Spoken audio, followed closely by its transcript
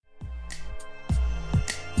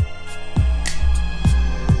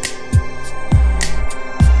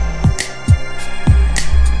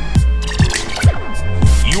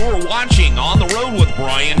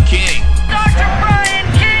Brian King. Dr. Brian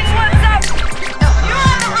King, what's up? You're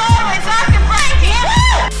on the road with Dr. Brian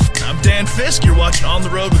King. I'm Dan Fisk. You're watching On the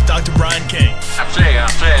Road with Dr. Brian King. I say,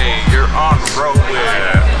 you're on the road with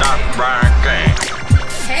Dr. Brian King.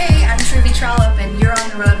 Hey, I'm Truby Trollope, and you're on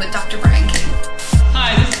the road with Dr. Brian King.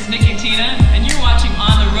 Hi, this is Nikki Tina, and you're watching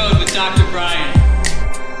On the Road with Dr. Brian.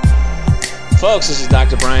 Folks, this is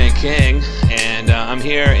Dr. Brian King, and I'm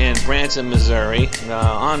here in Branson, Missouri,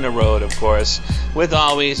 on the road, of course, with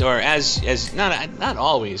always, or as not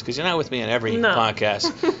always, because you're not with me on every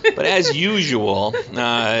podcast, but as usual,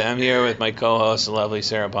 I'm here with my co-host, the lovely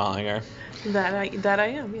Sarah Bollinger. That I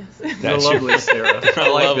am, yes. The lovely Sarah. I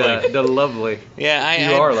like that. The lovely. Yeah,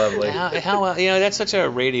 you are lovely. How that's such a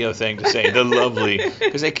radio thing to say, the lovely,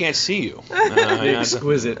 because they can't see you. The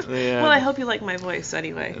exquisite. Well, I hope you like my voice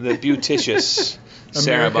anyway. The beauticious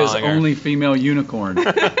Sarah America's Bollinger. only female unicorn.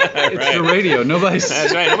 It's the radio.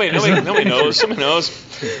 That's right. Nobody knows. Someone knows.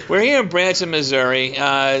 We're here in Branson, Missouri,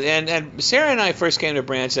 and Sarah and I first came to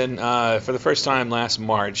Branson for the first time last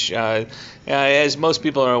March. As most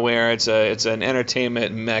people are aware, it's an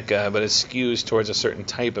entertainment mecca, but it skews towards a certain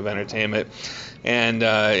type of entertainment. And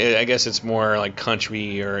I guess it's more like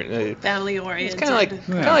country or family oriented. It's kind of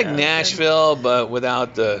like Nashville, but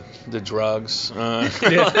without the drugs, or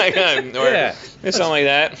something like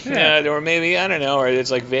that. Yeah. Or maybe I don't know, or it's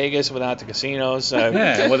like Vegas without the casinos.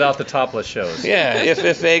 Without the topless shows. Yeah,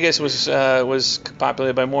 if Vegas was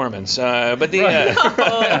populated by Mormons, but the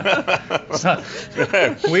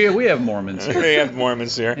we have Mormons here. We have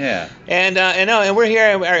Mormons here. Yeah. And we're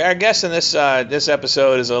here. Our guest in this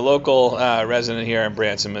episode is a local resident here in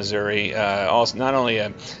Branson, Missouri. Also, not only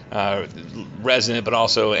a resident, but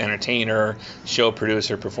also entertainer, show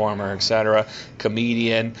producer, performer, etc.,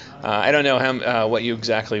 comedian. I don't know what you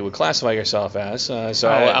exactly would classify yourself as, so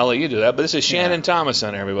I'll let you do that. But this is Shannon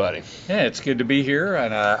Thomason, everybody. Yeah, it's good to be here,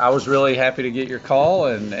 and I was really happy to get your call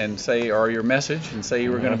and say, or your message, and say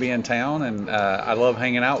you were going to be in town, and I love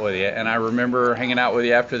hanging out with you. And I remember hanging out with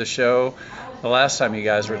you after the show the last time you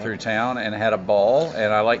guys were through town, and had a ball,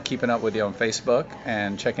 and I like keeping up with you on Facebook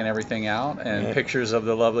and checking everything out, and pictures of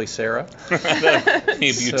the lovely Sarah. The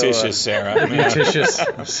beauticious Sarah. The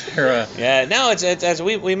beauticious Sarah. Yeah, no, it's as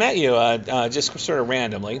we met you just sort of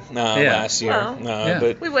randomly last year. Well,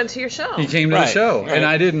 but we went to your show. You came to the show, and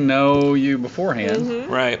I didn't know you beforehand.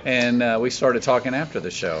 Mm-hmm. Right. And we started talking after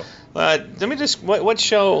the show. Let me just, what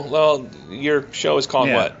show, well, your show is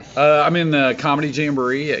called what? I'm in the Comedy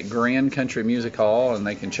Jamboree at Grand Country Music Hall, and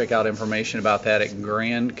they can check out information about that at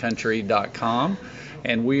grandcountry.com.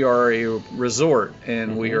 And we are a resort,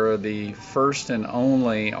 and we are the first and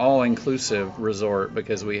only all-inclusive resort,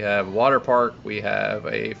 because we have water park, we have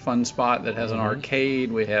a fun spot that has an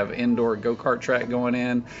arcade, we have indoor go-kart track going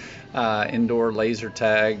in, indoor laser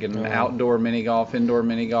tag, and outdoor mini golf, indoor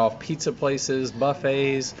mini golf, pizza places,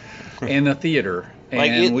 buffets, and a theater.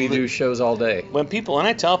 And we do shows all day. When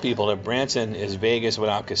I tell people that Branson is Vegas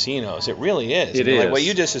without casinos, it really is. It is. Like what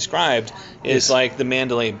you just described is like the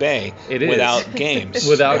Mandalay Bay without games.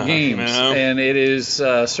 Without games. You know? And it is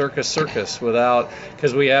circus without,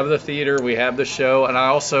 because we have the theater, we have the show, and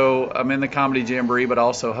I'm in the Comedy Jamboree, but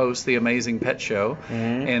also host the Amazing Pet Show. Mm-hmm.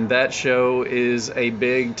 And that show is a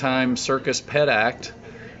big time circus pet act,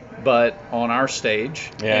 but on our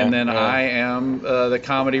stage. And then I am the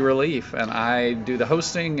comedy relief, and I do the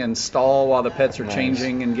hosting and stall while the pets are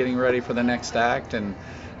changing and getting ready for the next act, and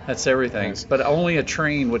that's everything. Nice. But only a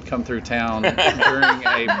train would come through town during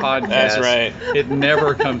a podcast. That's right. It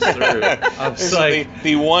never comes through. It's like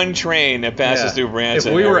the one train that passes through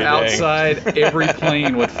Branson. If we were every day. outside, every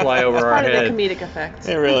plane would fly over our head. Part of the comedic effect.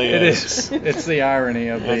 It really is. It's the irony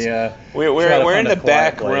of the. We're in the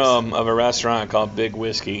back room of a restaurant called Big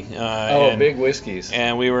Whiskey. Big Whiskies.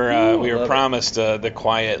 And we were promised the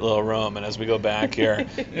quiet little room, and as we go back here,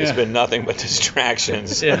 it's been nothing but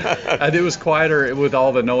distractions. It was quieter with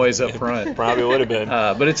all the noise up front. Probably would have been.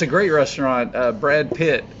 But it's a great restaurant. Brad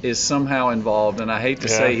Pitt is somehow involved, and I hate to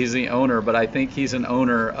say he's the owner, but I think he's an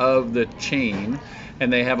owner of the chain.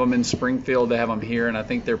 And they have them in Springfield, they have them here, and I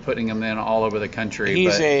think they're putting them in all over the country.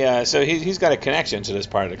 He's got a connection to this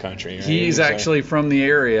part of the country. Right? He's actually from the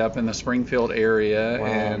area, up in the Springfield area,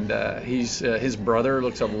 and he's his brother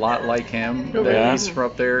looks a lot like him. He's from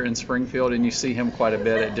up there in Springfield, and you see him quite a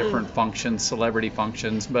bit at different functions, celebrity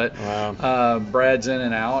functions. But Brad's in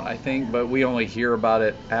and out, I think, but we only hear about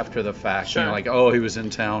it after the fact. Sure. You know, like, he was in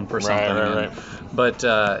town for something. Right. But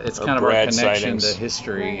it's kind of our connection sightings. to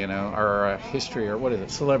history, or history, or what what is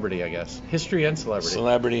it? Celebrity, I guess. History and celebrity.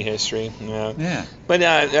 Celebrity history. Yeah. Yeah.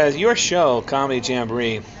 But your show, Comedy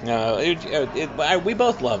Jamboree, we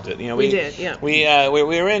both loved it. We did, yeah. We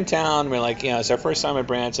were in town. We're like, it's our first time at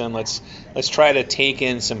Branson. Let's try to take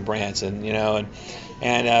in some Branson,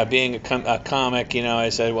 and being a comic, I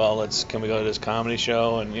said, well, can we go to this comedy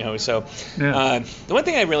show? And so the one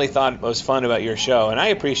thing I really thought was fun about your show, and I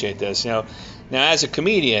appreciate this, now as a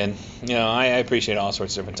comedian, I appreciate all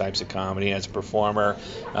sorts of different types of comedy. As a performer,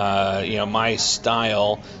 my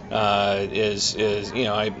style is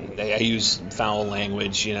I use foul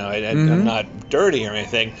language. I'm not dirty or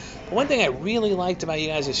anything. But one thing I really liked about you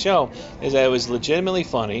guys' show is that it was legitimately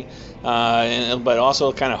funny, but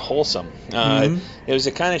also kind of wholesome. It was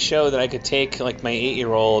the kind of show that I could take like my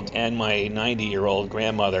 8-year-old and my 90-year-old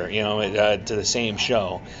grandmother, to the same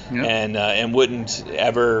show, and wouldn't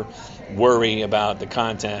ever worry about the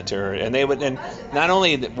content, and they would, and not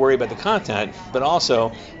only worry about the content, but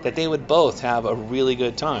also that they would both have a really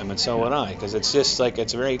good time, and so would I, because it's just like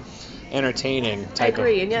it's a very entertaining type. I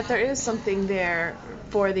agree, and yet there is something there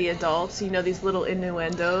for the adults. These little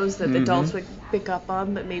innuendos that the adults would pick up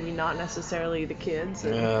on, but maybe not necessarily the kids.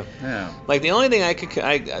 Yeah. Like the only thing I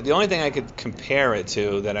could compare it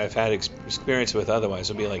to that I've had experience with otherwise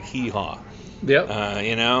would be like Hee Haw. Yep.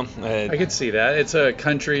 I could see that. It's a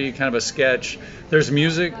country kind of a sketch. There's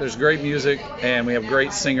music. There's great music, and we have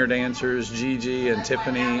great singer dancers, Gigi and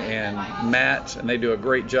Tiffany and Matt, and they do a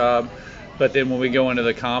great job. But then when we go into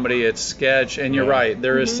the comedy, it's sketch. And you're right.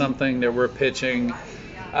 There is something that we're pitching,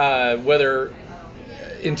 whether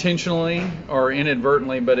intentionally or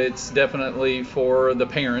inadvertently, but it's definitely for the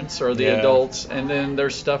parents or the adults. And then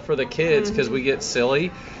there's stuff for the kids because we get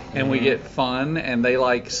silly. And we get fun, and they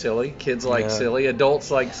like silly. Kids like silly.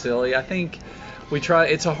 Adults like silly. I think we try.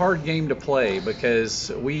 It's a hard game to play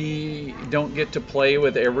because we don't get to play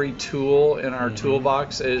with every tool in our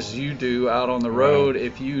toolbox as you do out on the road.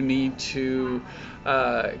 If you need to,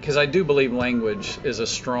 because I do believe language is a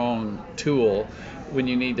strong tool. When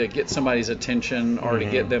you need to get somebody's attention or to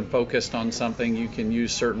get them focused on something, you can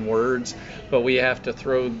use certain words, but we have to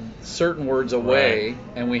throw certain words away,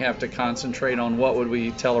 and we have to concentrate on what would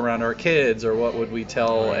we tell around our kids or what would we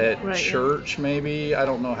tell at church, maybe. I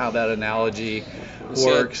don't know how that analogy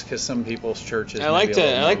works because some people's churches. I like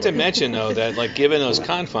to mention though that like given those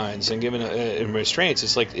confines and given restraints,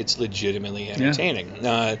 it's legitimately entertaining,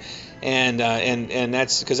 and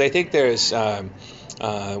that's because I think there's.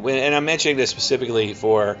 And I'm mentioning this specifically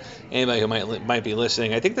for anybody who might be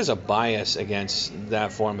listening. I think there's a bias against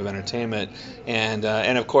that form of entertainment, and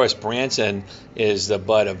of course Branson is the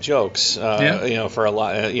butt of jokes. For a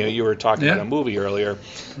lot. You were talking about a movie earlier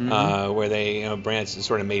where they, Branson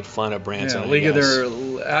sort of made fun of Branson. League of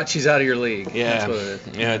their, she's out of your league. Yeah, that's what it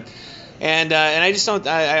is. Yeah. And I just don't.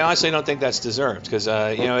 I honestly don't think that's deserved because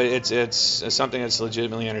it's something that's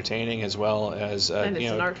legitimately entertaining as well as and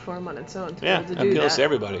it's an art form on its own. It appeals to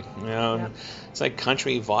everybody. It's like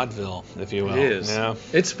country vaudeville, if you will. It is.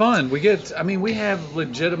 It's fun. We have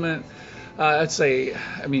legitimate. I'd say,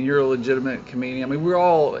 you're a legitimate comedian. We're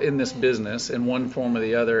all in this business in one form or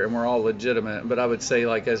the other, and we're all legitimate. But I would say,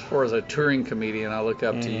 like, as far as a touring comedian, I look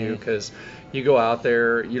up to you because you go out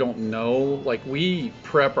there, you don't know. Like, we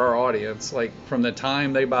prep our audience. Like, from the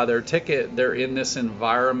time they buy their ticket, they're in this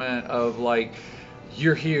environment of, like,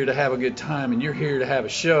 you're here to have a good time and you're here to have a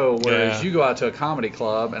show. Whereas you go out to a comedy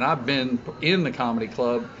club, and I've been in the comedy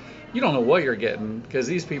club, you don't know what you're getting because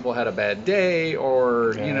these people had a bad day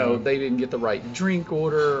or, they didn't get the right drink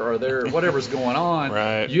order or whatever's going on.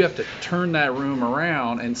 Right. You have to turn that room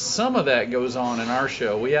around, and some of that goes on in our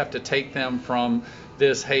show. We have to take them from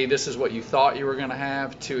this, hey, this is what you thought you were going to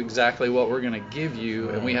have, to exactly what we're going to give you,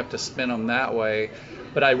 and we have to spin them that way.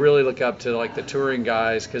 But I really look up to, like, the touring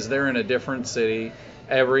guys because they're in a different city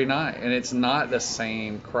every night, and it's not the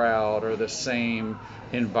same crowd or the same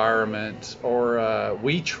environment, or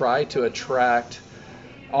we try to attract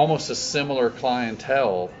almost a similar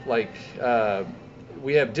clientele. Like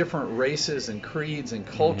we have different races and creeds and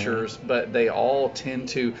cultures, but they all tend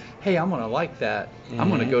to, hey, I'm going to like that. I'm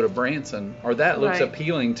going to go to Branson, or that looks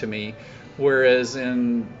appealing to me. Whereas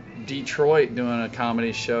in Detroit doing a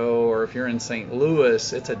comedy show, or if you're in St.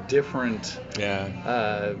 Louis, it's a different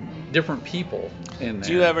different people in there.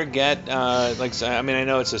 Do you ever get I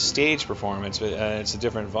know it's a stage performance, but it's a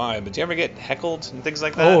different vibe, but do you ever get heckled and things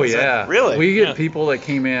like that? Oh, yeah. Really? We get people that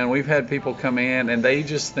came in. We've had people come in and they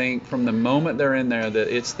just think from the moment they're in there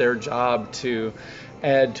that it's their job to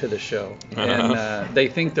add to the show, and they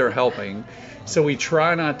think they're helping. So we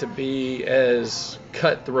try not to be as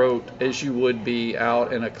cutthroat as you would be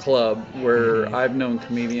out in a club where I've known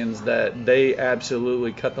comedians that they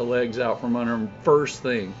absolutely cut the legs out from under them first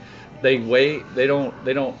thing. They wait. They don't.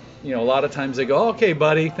 A lot of times they go, okay,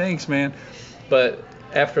 buddy, thanks, man. But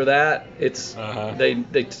after that, it's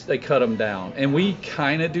they cut them down, and we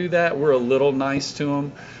kind of do that. We're a little nice to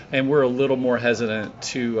them, and we're a little more hesitant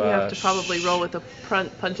to. You have to probably roll with the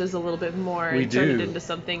front punches a little bit more and turn it into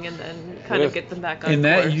something, and then kind of get them back on. And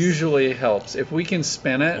course. that usually helps if we can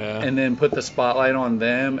spin it and then put the spotlight on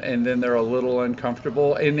them, and then they're a little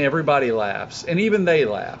uncomfortable, and everybody laughs, and even they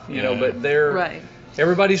laugh, but they're. Right.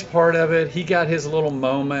 Everybody's part of it. He got his little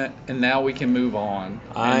moment, and now we can move on.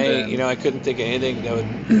 I couldn't think of anything that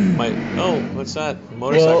would. What's that?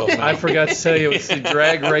 Motorcycle. Well, I forgot to tell you, it's the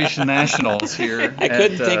Drag Race Nationals here. I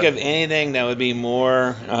couldn't think of anything that would be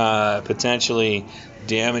more potentially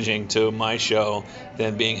damaging to my show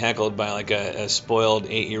than being heckled by like a spoiled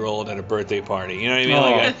 8-year-old at a birthday party. You know what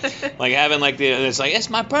I mean? Like having it's like, it's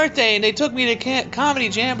my birthday and they took me to comedy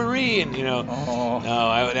jamboree, and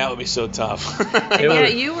that would be so tough. And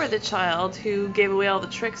yet you were the child who gave away all the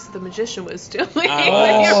tricks the magician was doing. You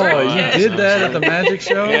did that at the magic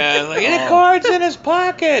show? Yeah, like, the card's in his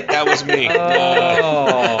pocket. That was me.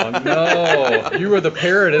 Oh, no. You were the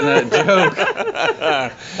parrot in that joke.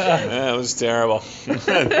 That was terrible.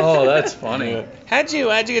 Oh, that's funny. How'd you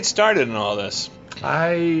get started in all this?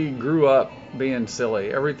 I grew up being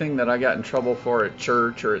silly. Everything that I got in trouble for at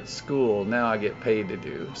church or at school, now I get paid to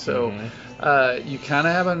do. So you kind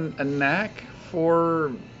of have a knack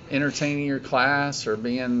for entertaining your class or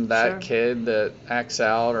being that kid that acts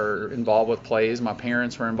out or involved with plays. My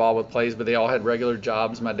parents were involved with plays, but they all had regular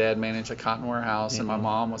jobs. My dad managed a cotton warehouse, and my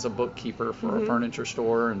mom was a bookkeeper for a furniture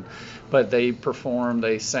store. But they performed,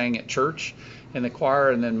 they sang at church in the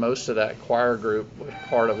choir, and then most of that choir group was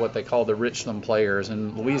part of what they call the Richland Players.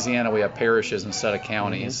 In Louisiana, we have parishes instead of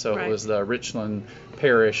counties, so it was the Richland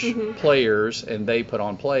Parish Players, and they put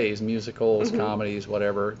on plays, musicals, comedies,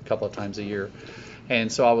 whatever, a couple of times a year. And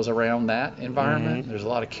so I was around that environment. There's a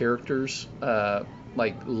lot of characters,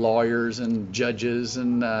 like lawyers and judges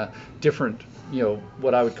and different,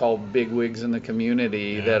 what I would call bigwigs in the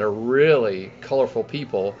community that are really colorful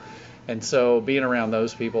people. And so being around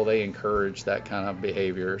those people, they encourage that kind of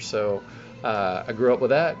behavior. So I grew up with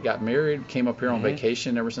that, got married, came up here on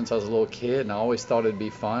vacation ever since I was a little kid, and I always thought it'd be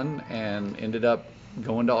fun, and ended up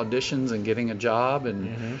going to auditions and getting a job.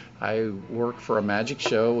 And I worked for a magic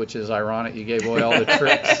show, which is ironic. You gave away all the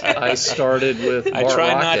tricks. I started with Bart I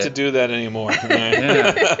try Rocket. not to do that anymore.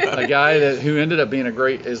 A guy who ended up being a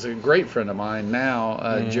great friend of mine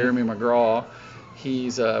now, Jeremy McGraw.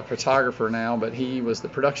 He's a photographer now, but he was the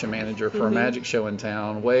production manager for a magic show in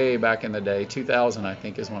town way back in the day. 2000, I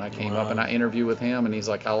think, is when I came up, and I interviewed with him, and he's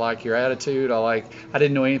like, I like your attitude. I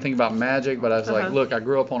didn't know anything about magic, but I was like, look, I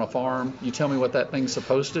grew up on a farm. You tell me what that thing's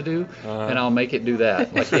supposed to do, and I'll make it do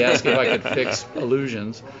that. Like, he asked if I could fix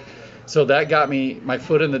illusions. So that got me my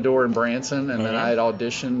foot in the door in Branson, and then I had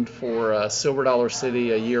auditioned for Silver Dollar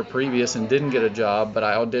City a year previous and didn't get a job, but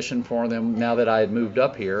I auditioned for them now that I had moved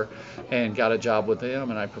up here and got a job with them,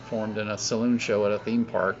 and I performed in a saloon show at a theme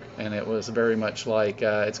park, and it was very much like,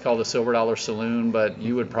 it's called the Silver Dollar Saloon, but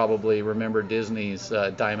you would probably remember Disney's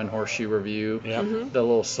Diamond Horseshoe Revue, the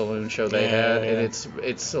little saloon show they had, and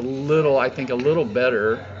it's a little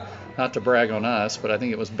better. Not to brag on us, but I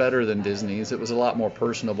think it was better than Disney's. It was a lot more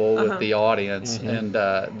personable with the audience, and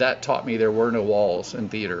that taught me there were no walls in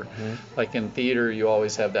theater. Like in theater, you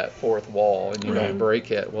always have that fourth wall, and you don't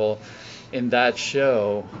break it. Well, in that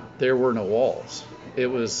show, there were no walls. It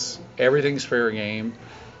was everything's fair game.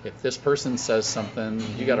 If this person says something,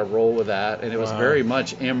 you got to roll with that. And it was very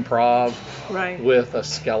much improv with a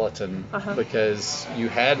skeleton, because you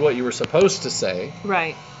had what you were supposed to say.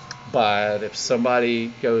 Right. But if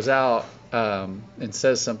somebody goes out and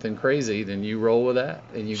says something crazy, then you roll with that,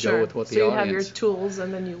 and you go with what the audience. So you have your tools,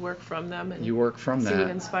 and then you work from them. And you work from that. See what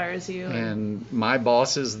inspires you. And my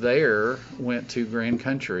bosses there went to Grand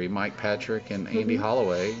Country, Mike Patrick and Andy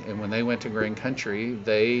Holloway. And when they went to Grand Country,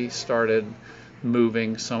 they started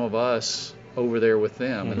moving some of us over there with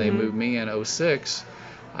them. And they moved me in 2006.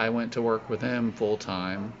 I went to work with them full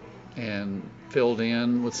time and filled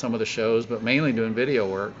in with some of the shows, but mainly doing video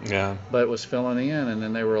work. But was filling in, and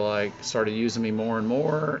then they were like, started using me more and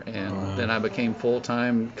more, and then I became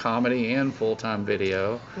full-time comedy and full-time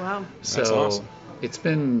video. Wow. So that's awesome. it's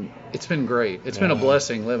been great. It's been a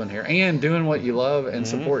blessing living here and doing what you love and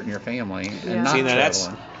supporting your family and not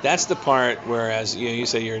traveling. That's the part where, as you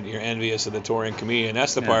say, you're envious of the touring comedian.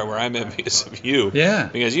 That's the part where I'm envious of you. Yeah.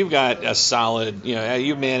 Because you've got a solid,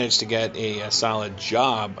 you've managed to get a solid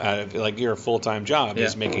job out of, like, your full-time job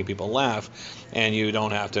is making people laugh, and you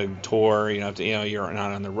don't have to tour. You don't have to, you're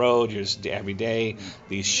not on the road. You're just every day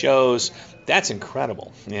these shows. That's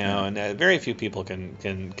incredible, and very few people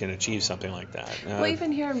can achieve something like that. Well,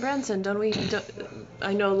 even here in Branson,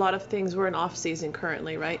 I know a lot of things, we're in off-season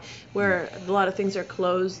currently, right, where a lot of things are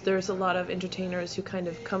closed. There's a lot of entertainers who kind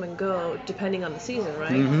of come and go depending on the season,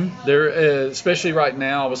 right? Mm-hmm. There, especially right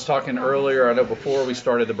now, I was talking earlier, I know before we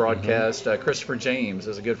started the broadcast, Christopher James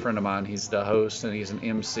is a good friend of mine. He's the host, and he's an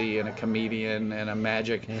MC and a comedian and a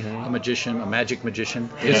magic magician,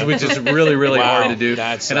 which is really, really hard to do.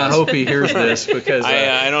 And I hope he hears this, because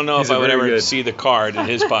I don't know if I would ever see the card in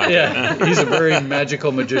his pocket. Yeah, he's a very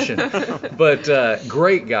magical magician, but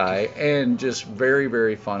great guy and just very,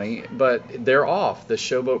 very funny. But they're off. The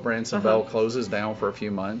Showboat Branson Belle closes down for a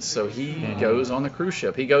few months, so he goes on the cruise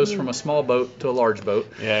ship. He goes from a small boat to a large boat.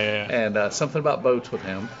 And something about boats with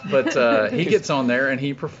him. But he gets on there and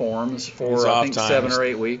he performs for I think 7 or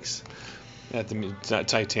 8 weeks. At the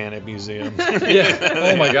Titanic Museum.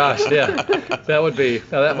 Oh my gosh,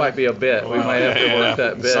 that might be a bit. We might have to work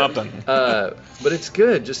that bit. Something. But it's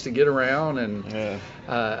good just to get around, and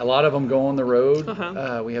a lot of them go on the road.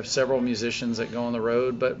 We have several musicians that go on the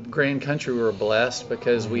road, but Grand Country, we're blessed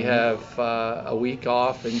because we have a week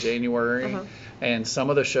off in January, and some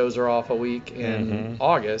of the shows are off a week in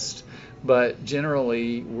August, but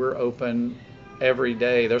generally we're open every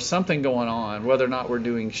day. There's something going on, whether or not we're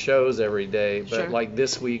doing shows every day, but like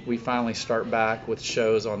this week we finally start back with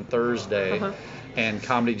shows on Thursday and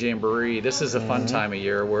Comedy Jamboree. This is a fun time of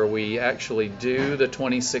year where we actually do the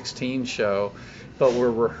 2016 show, but we're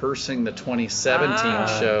rehearsing the 2017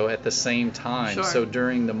 show at the same time. So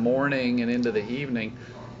during the morning and into the evening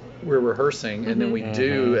we're rehearsing, and then we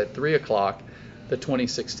do at 3 o'clock the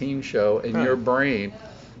 2016 show, and your brain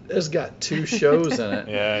has got 2 shows in it.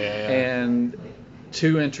 And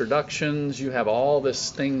 2 introductions. You have all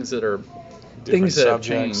these things that are different things that subjects.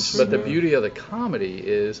 have changed. But the beauty of the comedy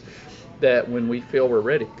is that when we feel we're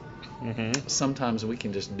ready, sometimes we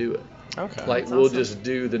can just do it. Okay. Like we'll just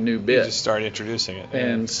do the new bit. You just start introducing it.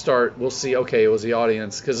 And we'll see, okay, it was the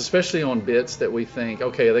audience. Because especially on bits that we think,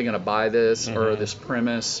 okay, are they going to buy this or this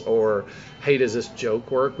premise, or, hey, does this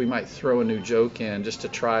joke work? We might throw a new joke in just to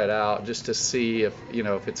try it out, just to see if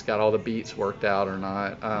it's got all the beats worked out or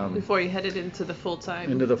not. Before you headed into the full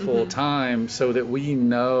time. Into the full time, so that we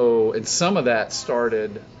know. And some of that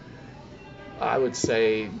started, I would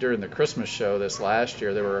say, during the Christmas show this last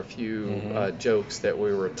year. There were a few jokes that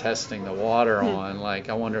we were testing the water on, like,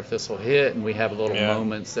 I wonder if this will hit, and we have little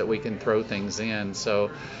moments that we can throw things in. So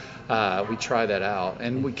we try that out,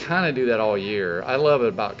 and we kind of do that all year. I love it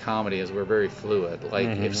about comedy is we're very fluid. Like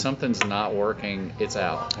if something's not working, it's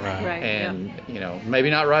out. And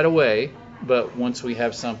maybe not right away, but once we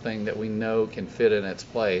have something that we know can fit in its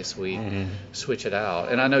place, we switch it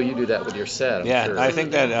out. And I know you do that with your set. I'm sure. I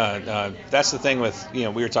think that that's the thing with, we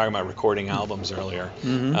were talking about recording albums earlier.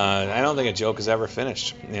 I don't think a joke is ever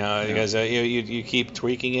finished, because you keep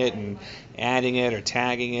tweaking it and adding it or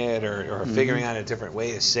tagging it or figuring out a different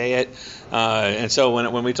way to say it. And so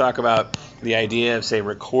when we talk about the idea of, say,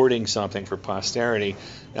 recording something for posterity,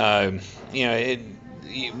 when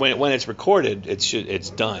it's recorded, it's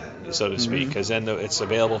done, so to speak, because then it's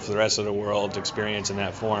available for the rest of the world to experience in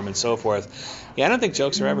that form and so forth. I don't think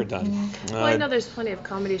jokes are ever done. Well, I know there's plenty of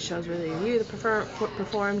comedy shows where you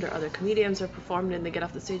performed or other comedians have performed, and they get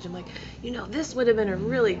off the stage and like, this would have been a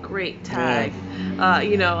really great tag,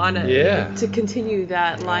 to continue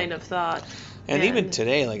that line of thought. And even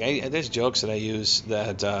today, there's jokes that I use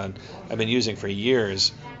that I've been using for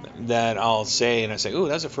years that I'll say, and I say, ooh,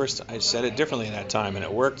 that's the first I said it differently in that time, and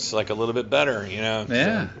it worked like a little bit better, Yeah.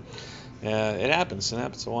 So, it happens. It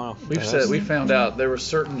happens a while. We found out there were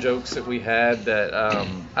certain jokes that we had that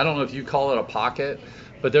I don't know if you call it a pocket,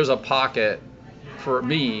 but there's a pocket for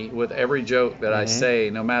me with every joke that I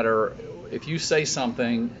say. No matter if you say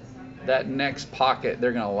something, that next pocket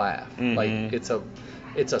they're gonna laugh. Like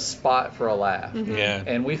it's a spot for a laugh.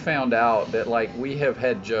 And we found out that we have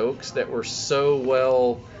had jokes that were so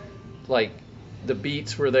well, the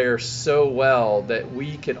beats were there so well that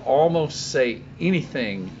we could almost say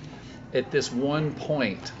anything at this one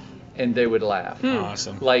point and they would laugh.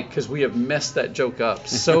 Awesome. Because we have messed that joke up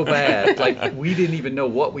so bad. We didn't even know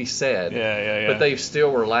what we said. But they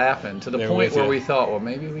still were laughing to the point where we thought, well,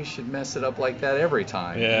 maybe we should mess it up like that every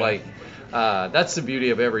time. that's the beauty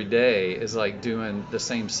of every day, is like doing the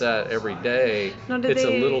same set every day. Now, It's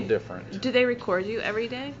a little different. Do they record you every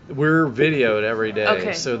day? We're videoed every day.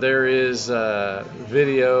 Okay. So there is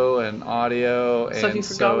video and audio. So if you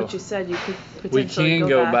forgot what you said, you could potentially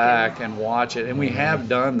go back and watch it. And we have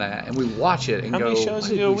done that. And we watch it and How go, many shows what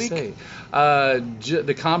do you did do a we week? say?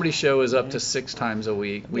 The comedy show is up to 6 times a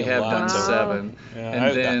week. We have done 7. Yeah,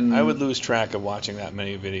 And then I would lose track of watching that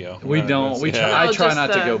many video. we don't. We try. I try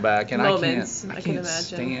not to go back, and moments, I can can't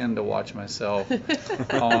imagine. stand to watch myself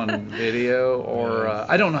on video. Or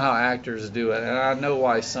I don't know how actors do it, and I know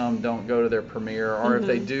why some don't go to their premiere, or if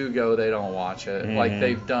they do go, they don't watch it. Like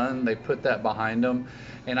they put that behind them.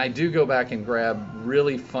 And I do go back and grab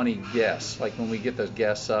really funny guests, like when we get those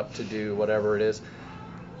guests up to do whatever it is.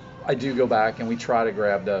 I do go back and we try to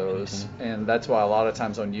grab those, and that's why a lot of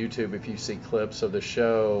times on YouTube, if you see clips of the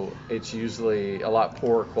show, it's usually a lot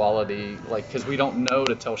poorer quality, like because we don't know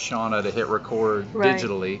to tell Shauna to hit record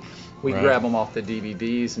digitally. We grab them off the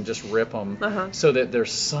DVDs and just rip them so that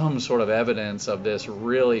there's some sort of evidence of this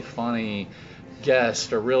really funny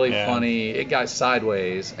guest or really funny. It got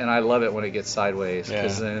sideways, and I love it when it gets sideways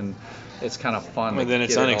because then it's kind of fun. Well, then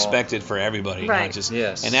it's unexpected for everybody, not just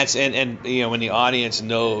And that's and you know, when the audience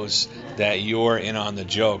knows that you're in on the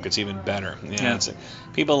joke, it's even better. You know, it's,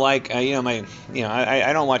 people like I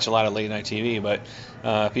don't watch a lot of late night TV, but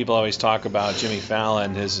people always talk about Jimmy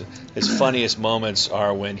Fallon. His funniest moments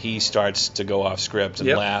are when he starts to go off script and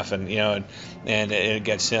laugh, and and it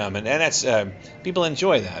gets him, and that's people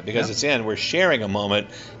enjoy that because it's we're sharing a moment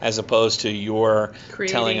as opposed to your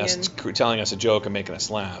telling us a joke and making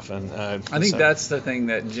us laugh. And I think that's the thing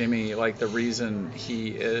that Jimmy, like the reason he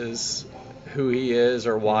is who he is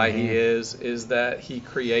or why he is that he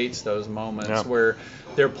creates those moments where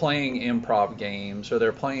they're playing improv games or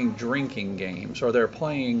they're playing drinking games or they're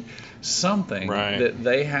playing something that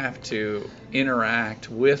they have to interact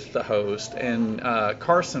with the host. And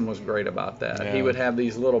Carson was great about that. He would have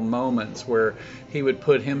these little moments where he would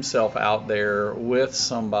put himself out there with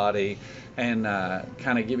somebody and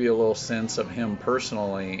kind of give you a little sense of him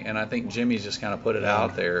personally. And I think Jimmy's just kind of put it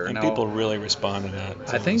out there. And people really respond to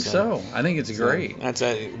that. I think so. I think it's great. That's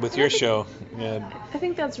with your show. I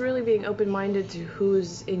think that's really being open-minded to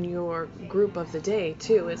who's in your group of the day,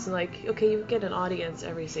 too. It's like, okay, you get an audience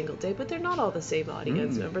every single day, but they're not all the same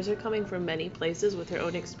audience members. They're coming from many places with their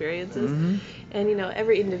own experiences. And,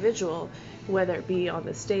 every individual, whether it be on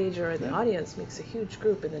the stage or in the audience, makes a huge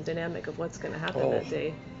group in the dynamic of what's going to happen that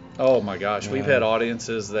day. Oh my gosh, we've had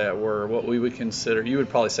audiences that were what we would consider, you would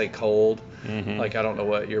probably say cold. Like I don't know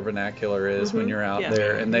what your vernacular is when you're out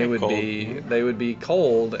there, and they would be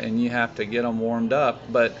cold, and you have to get them warmed up.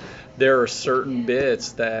 But there are certain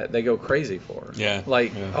bits that they go crazy for.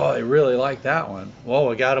 Oh, they really like that one. Well,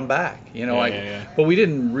 we got them back. But we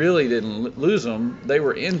didn't lose them. They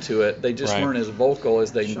were into it. They just weren't as vocal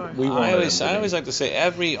as we wanted. I always like to say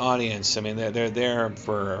every audience. I mean, they're there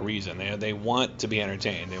for a reason. They want to be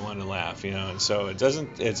entertained. They want to laugh. And so it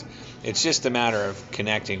doesn't. It's just a matter of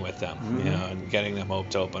connecting with them. And getting them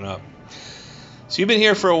to open up. So you've been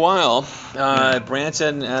here for a while,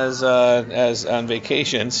 Branson as on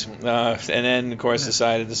vacations, and then of course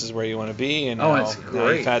decided this is where you want to be, and it's great. Now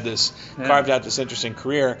you've had this carved out this interesting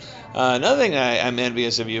career. Another thing I'm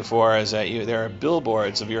envious of you for is that there are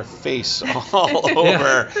billboards of your face all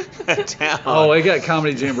over town. Oh, we got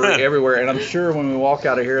Comedy Jamboree everywhere, and I'm sure when we walk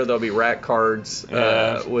out of here there'll be rack cards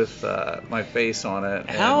with my face on it.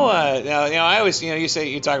 How I always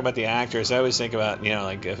you talk about the actors. I always think about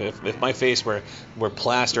like if my face were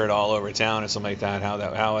plastered all over town or something like that,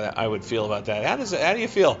 how I would feel about that. How do you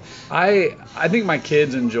feel? I think my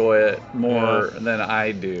kids enjoy it more than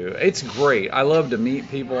I do. It's great. I love to meet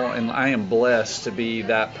people, and I am blessed to be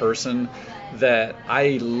that person that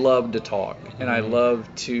I love to talk, and I love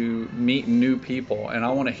to meet new people, and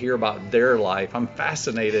I want to hear about their life. I'm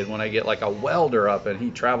fascinated when I get like a welder up and he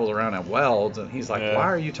travels around and welds, and he's like, why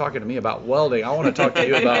are you talking to me about welding? I want to talk to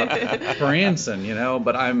you about Branson,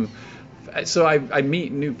 but I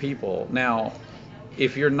meet new people. Now,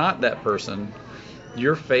 if you're not that person,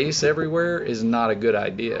 your face everywhere is not a good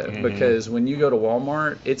idea, because when you go to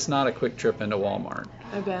Walmart, it's not a quick trip into Walmart.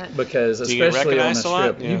 I bet. Because especially on the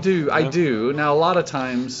strip, you do. I do. Now a lot of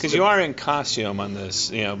times, because you are in costume on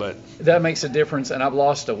this, but that makes a difference. And I've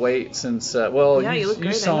lost a weight since.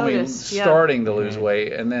 You saw me starting to lose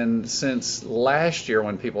weight, and then since last year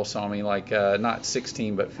when people saw me, like not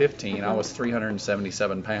 16 but 15, I was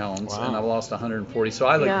 377 pounds, and I've lost 140. So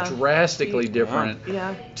I look drastically different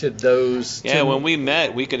to those. Yeah, when we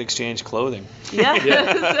met, we could exchange clothing.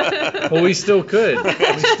 Well, we still could.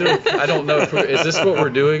 I don't know. Is this what we're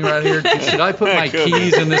doing right here? Should I put my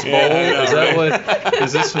keys in this bowl? Yeah, Is that what?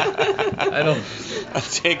 Is this? I don't. I'll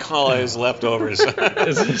take all his leftovers.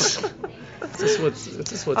 Is this what's I'm in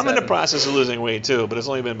the happening? process of losing weight too, but it's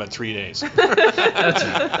only been about 3 days.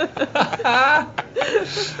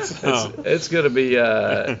 It's going to be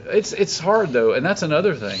it's hard though, and that's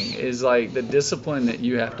another thing is like the discipline that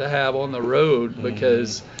you have to have on the road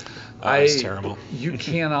because It's terrible. You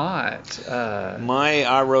cannot.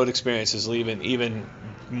 Our road experience is even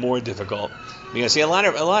more difficult because see a lot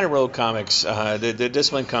of road comics the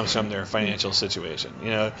discipline comes from their financial situation.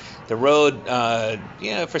 The road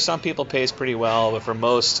for some people pays pretty well, but for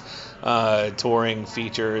most touring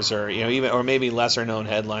features or maybe lesser known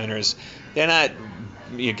headliners, they're not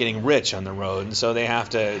getting rich on the road, and so they have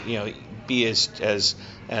to be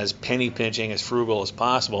as penny pinching, as frugal as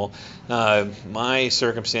possible. My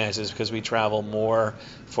circumstances, because we travel more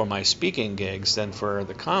for my speaking gigs than for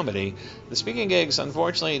the comedy. The speaking gigs,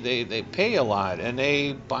 unfortunately, they pay a lot, and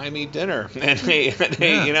they buy me dinner, and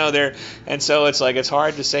and so it's like it's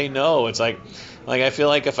hard to say no. It's like I feel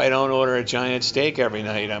like if I don't order a giant steak every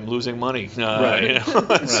night, I'm losing money. Right.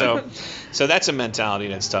 So that's a mentality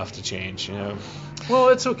that's tough to change. Well,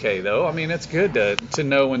 it's okay though. I mean, it's good to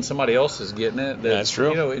know when somebody else is getting it. That's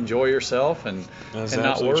true. Enjoy yourself and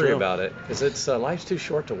not worry about it, because life's too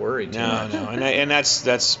short to worry too much. No, and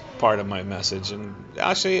that's part of my message, and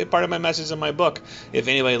actually part of my message in my book. If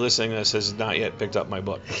anybody listening to this has not yet picked up my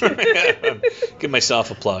book, give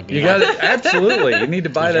myself a plug. You got it. Absolutely, you need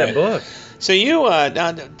to buy that book. So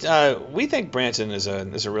we think Branson is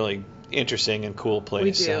a really interesting and cool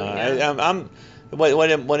place. We do. Yeah.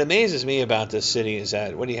 What amazes me about this city is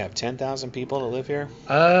that, what do you have, 10,000 people that live here?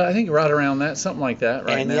 I think right around that, something like that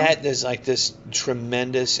right now. And yet there's like this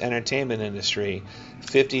tremendous entertainment industry,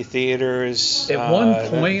 50 theaters. At one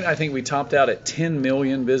point, I think we topped out at 10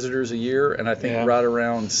 million visitors a year, and I think right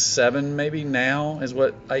around 7 maybe now is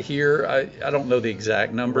what I hear. I don't know the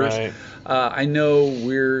exact numbers. Right. I know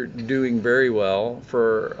we're doing very well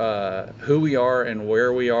for who we are and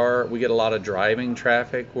where we are. We get a lot of driving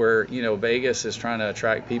traffic where, Vegas is trying to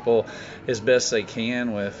attract people as best they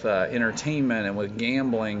can with entertainment and with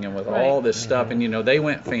gambling and with all this stuff. And, they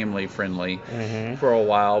went family friendly for a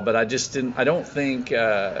while, but I don't think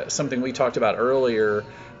something we talked about earlier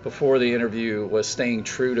before the interview was staying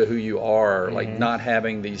true to who you are, like not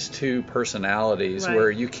having these two personalities where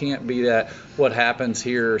you can't be that what happens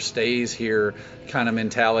here stays here kind of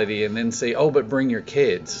mentality and then say, oh, but bring your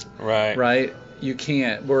kids. Right? You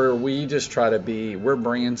can't. We just try to be, we're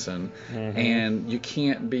Branson, and you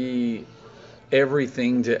can't be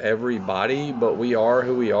everything to everybody, but we are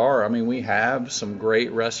who we are. I mean, we have some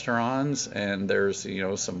great restaurants, and there's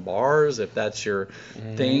some bars if that's your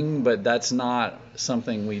thing, but that's not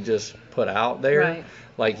something we just put out there. Right.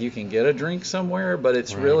 Like, you can get a drink somewhere, but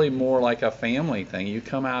it's really more like a family thing. You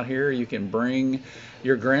come out here, you can bring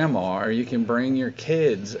your grandma or you can bring your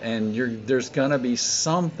kids, and there's gonna be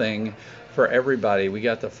something for everybody. We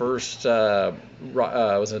got the first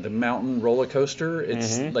was it the mountain roller coaster?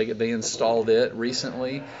 It's like they installed it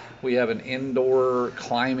recently. We have an indoor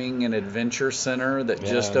climbing and adventure center that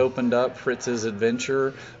just opened up, Fritz's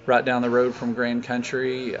Adventure, right down the road from Grand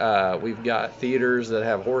Country. We've got theaters that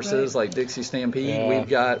have horses like Dixie Stampede. We've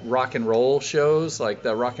got rock and roll shows like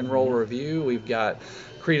the Rock and Roll Review. We've got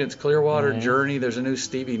Creedence Clearwater Journey. There's a new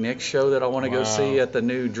Stevie Nicks show that I want to go see at the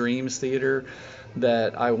new Dreams Theater.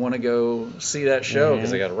 That I want to go see that show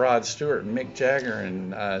because I got Rod Stewart and Mick Jagger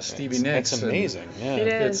and Stevie Nicks. That's amazing. It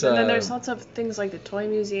is. And then there's lots of things like the Toy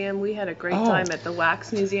Museum. We had a great time at the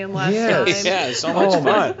Wax Museum last time. Yeah, it's so much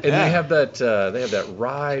fun. And they have that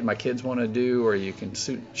ride my kids want to do where you can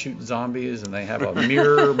shoot zombies, and they have a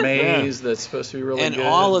mirror maze that's supposed to be really good. And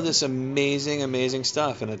all of this amazing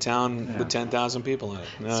stuff in a town with 10,000 people in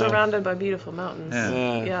it. Surrounded by beautiful mountains.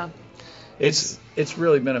 Yeah. It's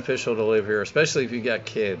really beneficial to live here, especially if you got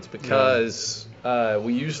kids, because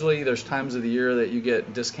there's times of the year that you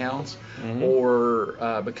get discounts,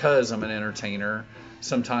 or because I'm an entertainer,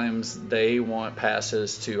 sometimes they want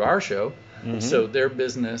passes to our show, so their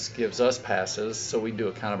business gives us passes, so we do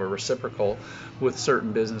a kind of a reciprocal with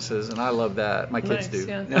certain businesses, and I love that. My kids do.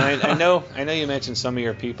 Yeah. Now, I know you mentioned some of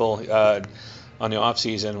your people on the off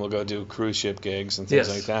season will go do cruise ship gigs and things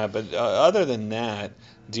like that. But other than that,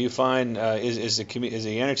 do you find is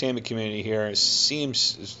the entertainment community here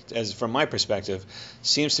seems, as from my perspective,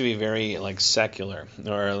 seems to be very like secular,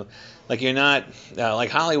 or like you're not like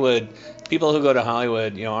Hollywood. People who go to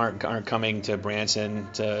Hollywood, aren't coming to Branson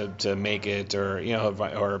to make it, or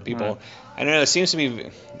or people. Right. I don't know. It seems to be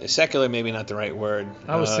secular, maybe not the right word.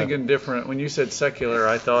 I was thinking different. When you said secular,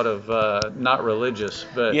 I thought of not religious,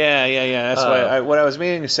 but yeah. That's why what I was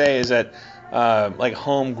meaning to say is that like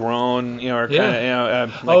homegrown, or kind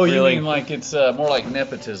of, like you really, mean like it's more like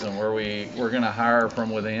nepotism, where we're going to hire from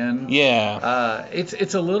within? Yeah.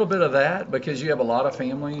 It's a little bit of that, because you have a lot of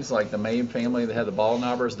families, like the May family that have the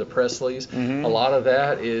Ballknobbers, the Presleys. Mm-hmm. A lot of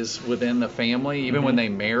that is within the family. Even when they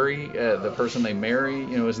marry, the person they marry,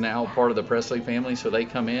 is now part of the Presley family, so they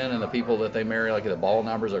come in, and the people that they marry, like the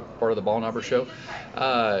Ballknobbers, are part of the Ballknobber show.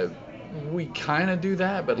 We kind of do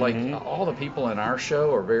that, but like all the people in our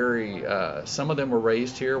show are very, some of them were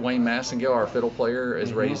raised here. Wayne Massengale, our fiddle player,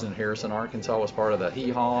 is raised in Harrison, Arkansas, was part of the Hee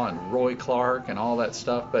Haw, and Roy Clark and all that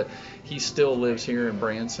stuff, but he still lives here in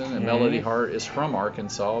Branson. And Melody Hart is from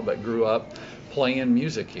Arkansas, but grew up playing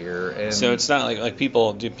music here. And so it's not like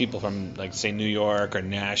people from, like, say New York or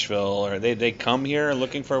Nashville, or they come here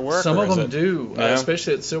looking for work. Some of them do,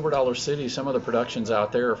 especially at Silver Dollar City. Some of the productions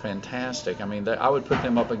out there are fantastic. I mean, I would put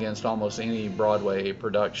them up against almost any Broadway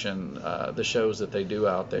production, the shows that they do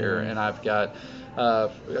out there. And I've got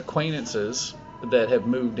acquaintances that have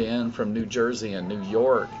moved in from New Jersey and New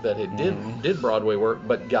York that did Broadway work,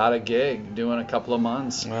 but got a gig doing a couple of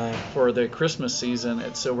months for the Christmas season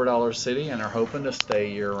at Silver Dollar City, and are hoping to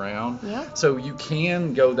stay year round. Yeah. So you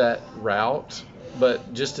can go that route,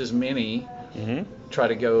 but just as many try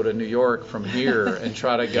to go to New York from here and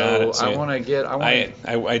try to go.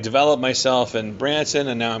 I developed myself in Branson,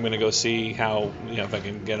 and now I'm going to go see how, if I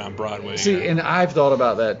can get on Broadway. See, and I've thought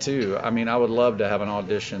about that too. I mean, I would love to have an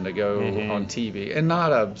audition to go on TV, and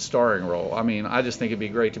not a starring role. I mean, I just think it'd be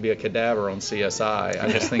great to be a cadaver on CSI. I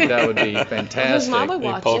just think that would be fantastic. Mama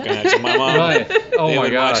watch poking at you. My mom. Right. Oh my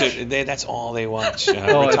gosh. That's all they watch.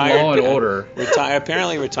 Law and Order.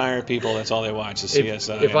 Apparently retired people. That's all they watch is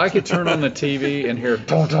CSI. If I could turn on the TV and hear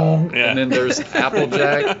dong dong, and then there's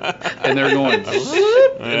Applejack, and they're going, and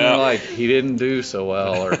they're like, he didn't do so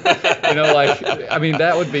well, or I mean,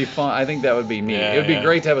 that would be fun. I think that would be neat. It would be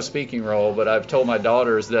great to have a speaking role, but I've told my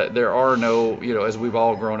daughters that there are no, as we've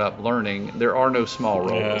all grown up learning, there are no small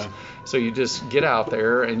roles. So you just get out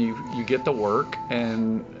there and you get to work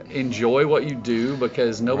and enjoy what you do,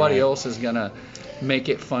 because nobody else is gonna make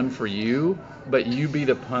it fun for you. But you be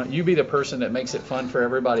the person that makes it fun for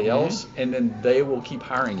everybody else, and then they will keep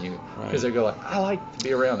hiring you, because they go like, I like to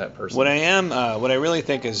be around that person. What I really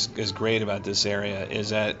think is great about this area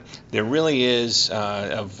is that there really is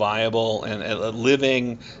a viable and a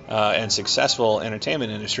living and successful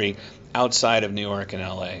entertainment industry outside of New York and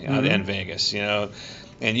LA and Vegas.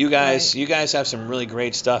 And you guys have some really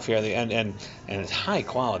great stuff here, and it's high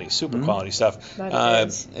quality, super quality stuff. There are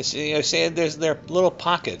little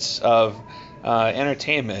pockets of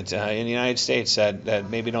entertainment in the United States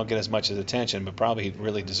that maybe don't get as much attention, but probably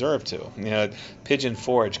really deserve to. Pigeon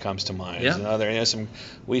Forge comes to mind. Yeah. Another,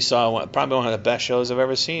 we saw probably one of the best shows I've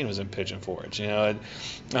ever seen was in Pigeon Forge.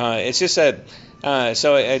 It's just that.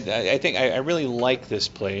 So I think I really like this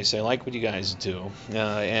place. I like what you guys do,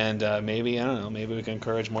 and maybe we can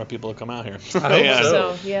encourage more people to come out here. I hope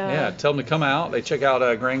so. Yeah. Tell them to come out. They check out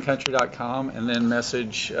grandcountry.com, and then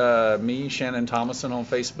message me, Shannon Thomason, on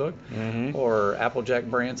Facebook, or Applejack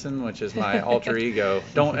Branson, which is my alter ego.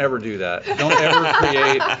 Don't ever do that. Don't ever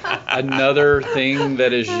create another thing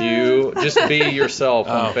that is you. Just be yourself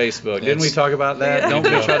on Facebook. Didn't we talk about that? Don't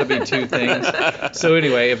try to be two things. So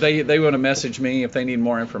anyway, if they want to message me, if they need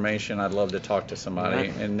more information, I'd love to talk to somebody.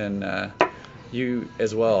 And then you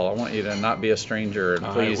as well. I want you to not be a stranger, and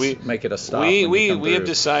please make it a stop. We have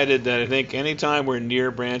decided that I think anytime we're near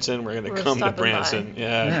Branson, we're going to come to Branson.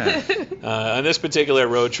 On this particular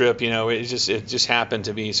road trip, it just happened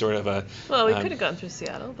to be sort of a. Well, we could have gone through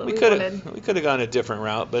Seattle, but we could have gone a different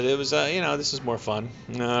route, but it was this is more fun.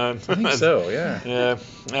 I think so. Yeah.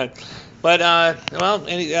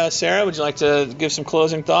 But Sarah, would you like to give some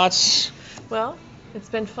closing thoughts? Well, it's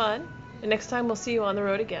been fun. And next time we'll see you on the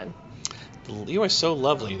road again. You are so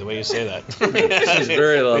lovely the way you say that. She's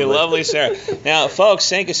very lovely. Lovely, Sarah. Now, folks,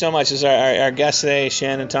 thank you so much. This is our guest today,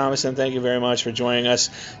 Shannon Thomason. Thank you very much for joining us.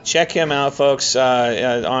 Check him out, folks,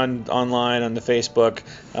 online on the Facebook.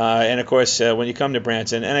 And, of course, when you come to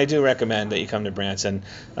Branson, and I do recommend that you come to Branson,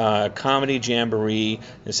 Comedy Jamboree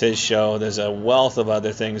is his show. There's a wealth of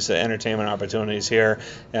other things, entertainment opportunities here.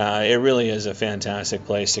 It really is a fantastic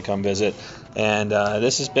place to come visit. And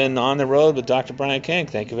this has been On the Road with Dr. Brian King.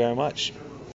 Thank you very much.